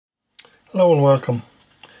Hello and welcome.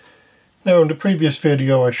 Now in the previous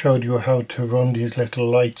video I showed you how to run these little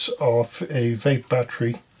lights off a vape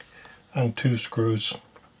battery and 2 screws.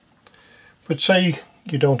 But say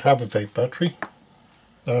you don't have a vape battery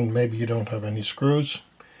and maybe you don't have any screws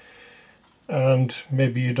and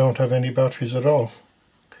maybe you don't have any batteries at all.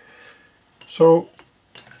 So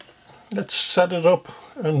let's set it up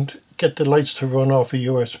and get the lights to run off a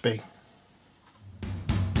USB.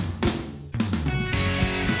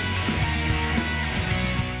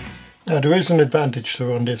 Now there is an advantage to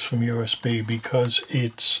run this from USB because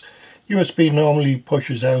USB normally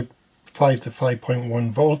pushes out 5 to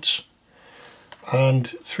 5.1 volts and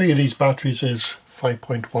 3 of these batteries is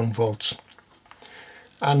 5.1 volts.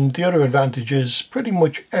 And the other advantage is pretty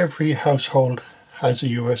much every household has a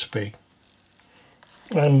USB.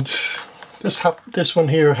 And this one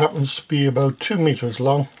here happens to be about 2 meters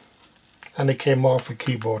long and it came off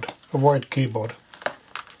a wired keyboard.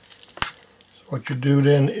 What you do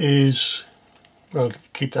then is, well,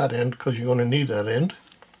 keep that end because you're going to need that end.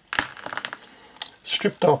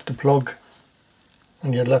 Stripped off the plug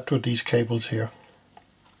and you're left with these cables here.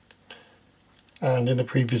 And in the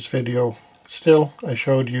previous video still I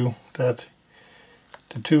showed you that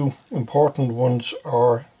the 2 important ones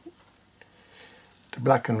are the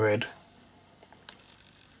black and red.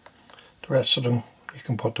 The rest of them you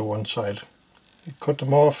can put to one side. You cut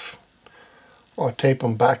them off or tape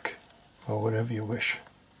them back or whatever you wish.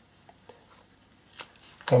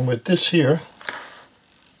 And with this here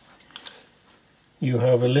you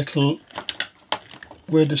have a little,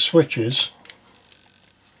 where the switch is,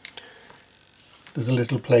 there's a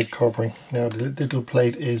little plate covering. Now the little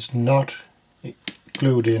plate is not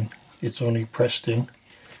glued in, it's only pressed in.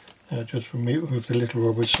 Now just remove the little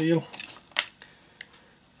rubber seal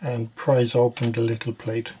and prise open the little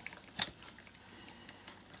plate.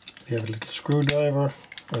 If you have a little screwdriver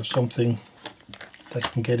or something that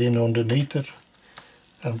can get in underneath it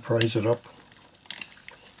and prise it up.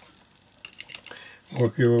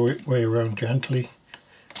 Work your way around gently,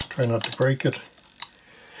 try not to break it,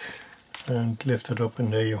 and lift it up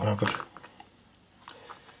and there you have it.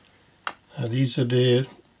 Now these are the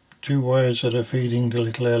 2 wires that are feeding the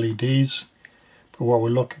little LEDs, but what we're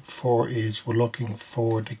looking for is the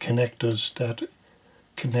connectors that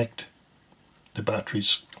connect the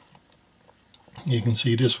batteries. You can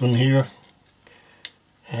see this one here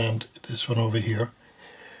and this one over here,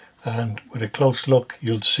 and with a close look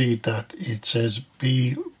you'll see that it says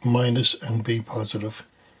B minus and B positive,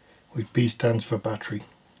 with B stands for battery.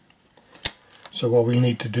 So what we'll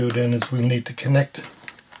need to do then is we'll need to connect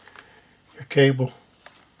your cable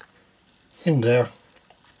in there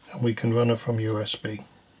and we can run it from USB.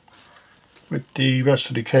 With the rest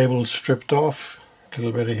of the cables stripped off, a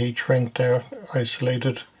little bit of heat shrink there,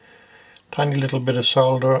 isolated, tiny little bit of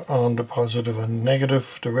solder on the positive and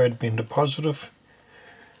negative, the red being the positive,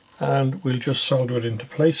 and we'll just solder it into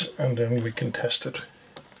place and then we can test it.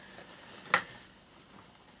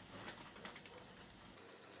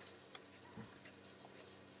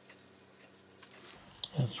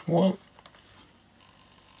 That's one.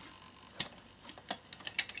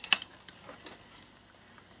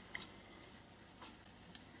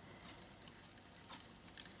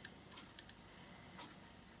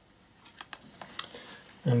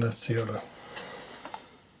 And that's the other.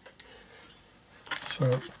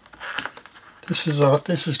 So this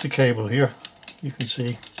is the cable here. You can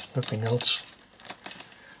see nothing else.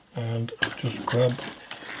 And I'll just grab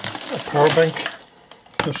a power bank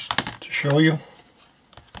just to show you.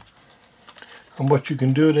 And what you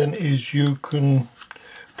can do then is you can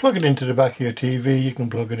plug it into the back of your TV, you can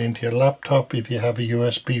plug it into your laptop if you have a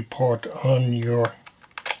USB port on your,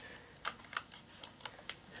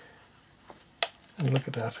 and look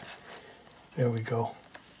at that, there we go.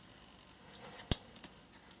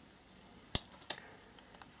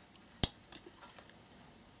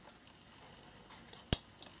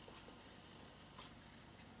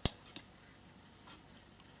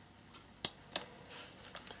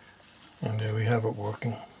 And there we have it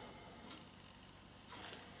working.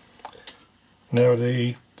 Now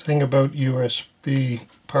the thing about USB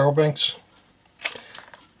power banks,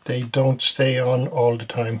 they don't stay on all the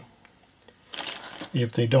time.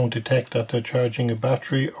 If they don't detect that they're charging a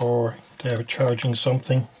battery or they're charging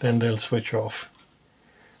something, then they'll switch off.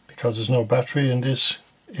 Because there's no battery in this,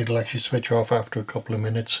 it'll actually switch off after a couple of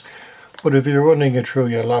minutes. But if you're running it through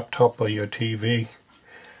your laptop or your TV,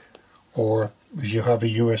 or if you have a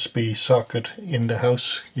USB socket in the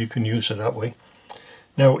house, you can use it that way.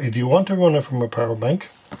 Now if you want to run it from a power bank,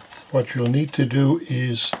 what you'll need to do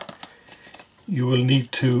is you will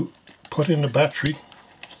need to put in a battery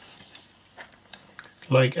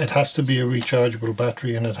like it has to be a rechargeable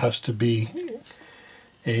battery, and it has to be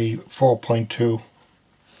a 4.2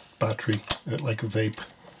 battery, like a vape.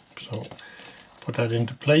 So put that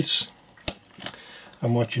into place,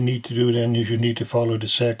 and what you need to do then is you need to follow the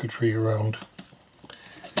circuitry around.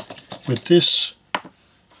 With this,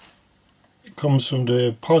 it comes from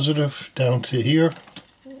the positive down to here.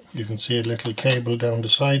 You can see a little cable down the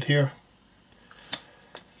side here,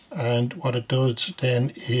 and what it does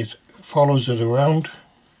then, it follows it around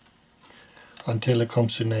until it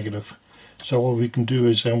comes to negative. So what we can do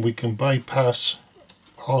is then we can bypass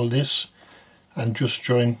all this and just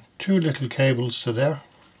join two little cables to there,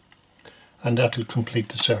 and that will complete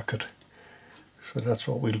the circuit. So that's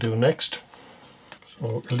what we'll do next.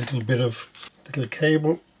 So a little bit of little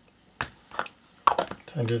cable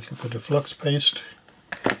and a little bit of flux paste.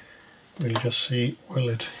 We'll just see, will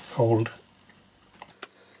it hold?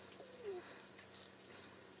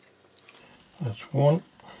 That's one.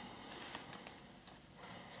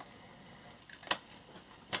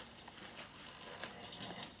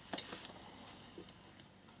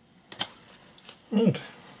 Right,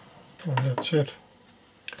 and that's it.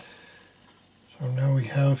 So now we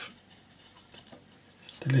have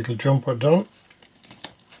the little jumper done.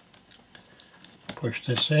 Push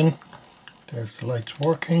this in, there's the lights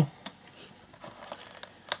working,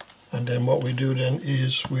 and then what we do then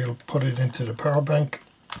is we'll put it into the power bank,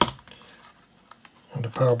 and the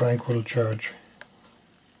power bank will charge.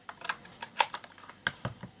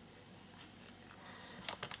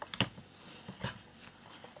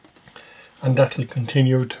 And that will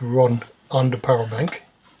continue to run on the power bank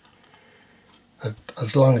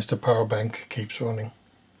as long as the power bank keeps running.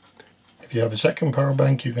 If you have a second power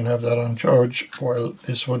bank, you can have that on charge while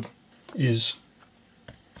this one is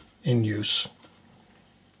in use.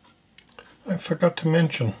 I forgot to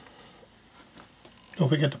mention, don't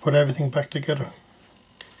forget to put everything back together.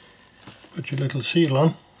 Put your little seal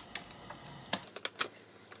on.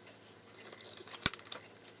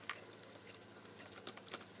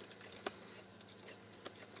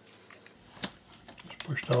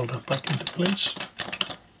 Pushed all that back into place.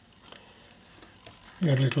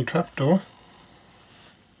 Your little trapdoor.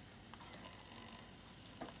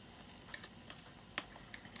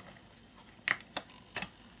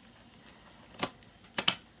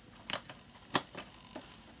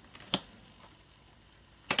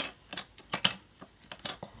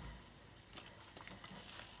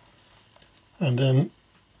 And then,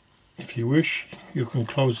 if you wish, you can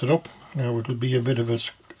close it up. Now it'll be a bit of a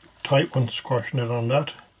tight one, squashing it on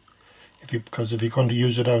that, because if you're going to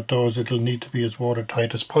use it outdoors, it'll need to be as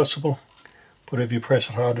watertight as possible, but if you press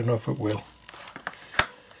it hard enough, it will.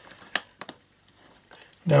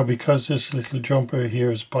 Now, because this little jumper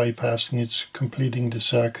here is bypassing, it's completing the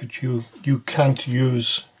circuit, you can't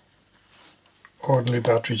use ordinary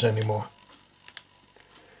batteries anymore.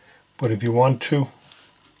 But if you want to,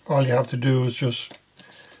 all you have to do is just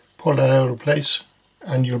pull that out of place,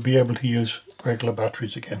 and you'll be able to use regular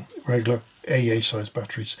batteries again, regular AA size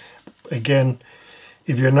batteries. Again,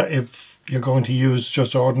 if you're going to use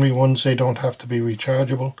just ordinary ones, they don't have to be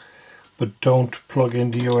rechargeable, but don't plug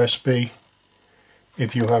in the USB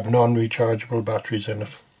if you have non-rechargeable batteries in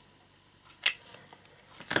it.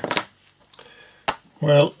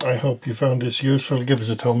 Well, I hope you found this useful. Give us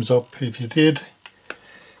a thumbs up if you did.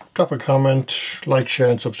 Drop a comment, like, share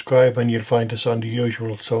and subscribe, and you'll find us on the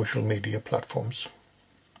usual social media platforms.